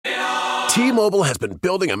T-Mobile has been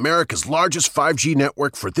building America's largest 5G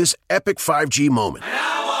network for this epic 5G moment.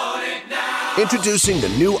 Introducing the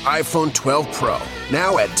new iPhone 12 Pro,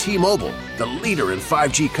 now at T-Mobile, the leader in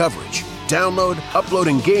 5G coverage. Download, upload,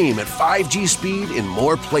 and game at 5G speed in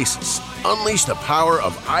more places. Unleash the power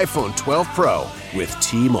of iPhone 12 Pro with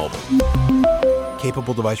T-Mobile.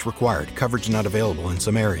 Capable device required. Coverage not available in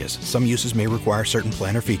some areas. Some uses may require certain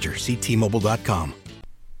plan or features. See T-Mobile.com.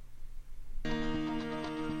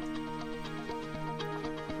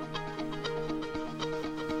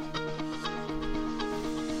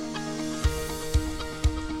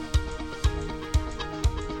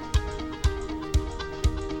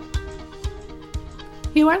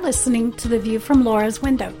 You are listening to The View from Laura's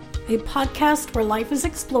Window, a podcast where life is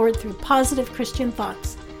explored through positive Christian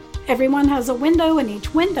thoughts. Everyone has a window, and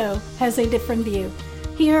each window has a different view.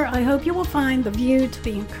 Here, I hope you will find the view to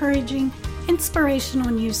be encouraging, inspirational,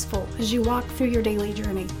 and useful as you walk through your daily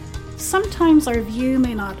journey. Sometimes our view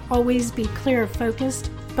may not always be clear or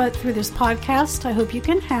focused, but through this podcast, I hope you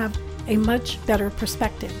can have a much better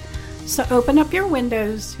perspective. So open up your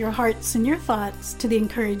windows, your hearts, and your thoughts to the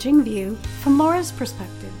encouraging view from Laura's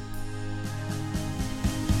perspective.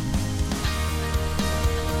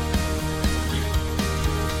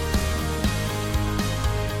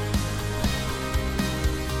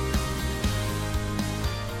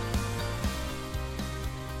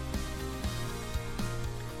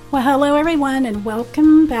 Well, hello everyone, and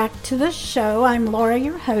welcome back to the show. I'm Laura,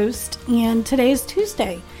 your host, and today's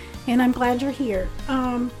Tuesday, and I'm glad you're here.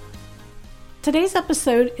 Today's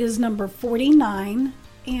episode is number 49,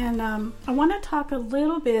 and I want to talk a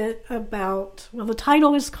little bit about, well, the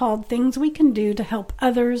title is called Things We Can Do to Help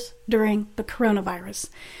Others During the Coronavirus.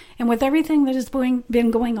 And with everything that has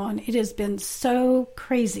been going on, it has been so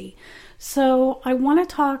crazy. So I want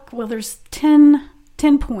to talk, well, there's 10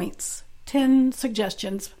 points, 10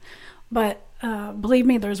 suggestions, but believe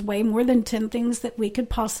me, there's way more than 10 things that we could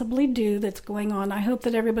possibly do that's going on. I hope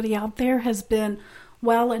that everybody out there has been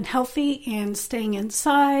well and healthy and staying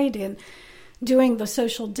inside and doing the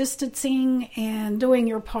social distancing and doing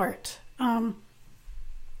your part. But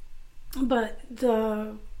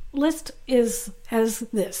the list is as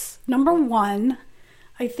this. Number one,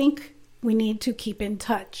 I think we need to keep in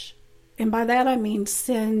touch. And by that I mean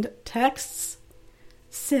send texts,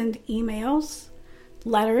 send emails,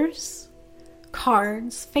 letters,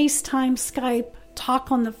 cards, FaceTime, Skype,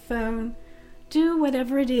 talk on the phone. Do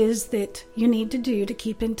whatever it is that you need to do to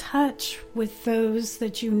keep in touch with those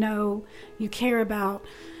that you know you care about,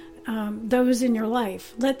 those in your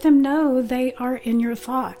life. Let them know they are in your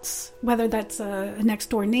thoughts, whether that's a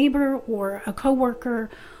next door neighbor or a coworker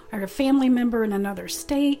or a family member in another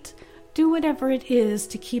state. Do whatever it is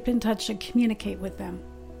to keep in touch and communicate with them.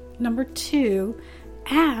 Number two,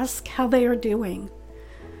 ask how they are doing.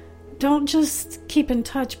 Don't just keep in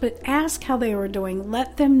touch, but ask how they are doing.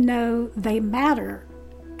 Let them know they matter.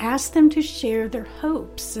 Ask them to share their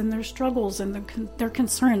hopes and their struggles and their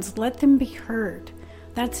concerns. Let them be heard.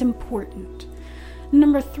 That's important.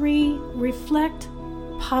 Number three, reflect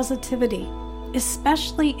positivity,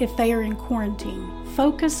 especially if they are in quarantine.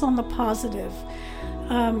 Focus on the positive.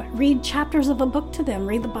 Read chapters of a book to them.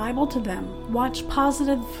 Read the Bible to them. Watch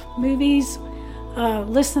positive movies.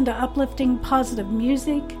 Listen to uplifting, positive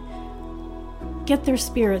music. Get their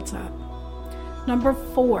spirits up. Number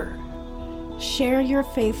four, share your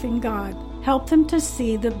faith in God. Help them to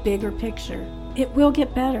see the bigger picture. It will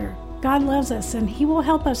get better. God loves us and He will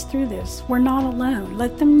help us through this. We're not alone.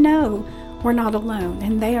 Let them know we're not alone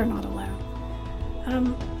and they are not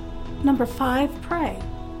alone. Number five, pray.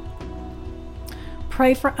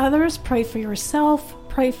 Pray for others. Pray for yourself.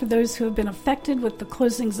 Pray for those who have been affected with the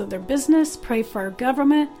closings of their business. Pray for our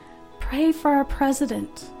government. Pray for our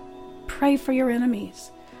president. Pray for your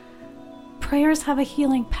enemies. Prayers have a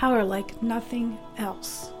healing power like nothing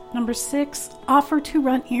else. Number six, offer to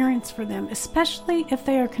run errands for them, especially if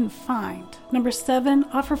they are confined. Number seven,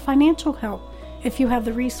 offer financial help if you have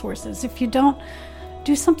the resources. If you don't,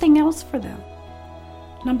 do something else for them.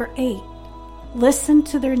 Number eight, listen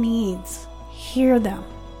to their needs. Hear them.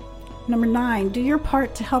 Number nine, do your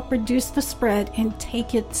part to help reduce the spread and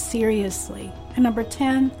take it seriously. And number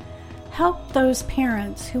 10, help those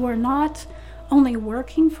parents who are not only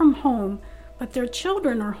working from home, but their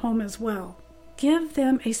children are home as well. Give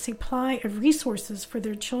them a supply of resources for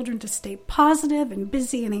their children to stay positive and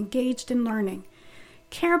busy and engaged in learning.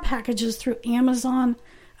 Care packages through Amazon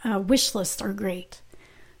wish lists are great.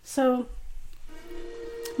 So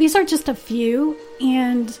these are just a few,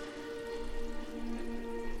 and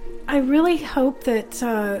I really hope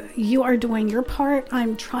that you are doing your part.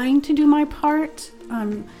 I'm trying to do my part.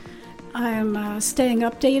 I'm staying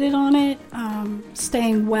updated on it,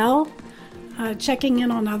 staying well, checking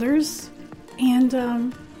in on others.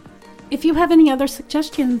 And if you have any other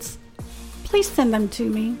suggestions, please send them to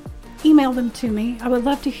me. Email them to me. I would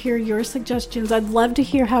love to hear your suggestions. I'd love to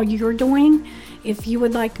hear how you're doing. If you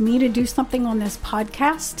would like me to do something on this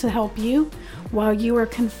podcast to help you while you are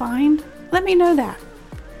confined, let me know that.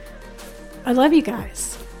 I love you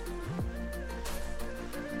guys.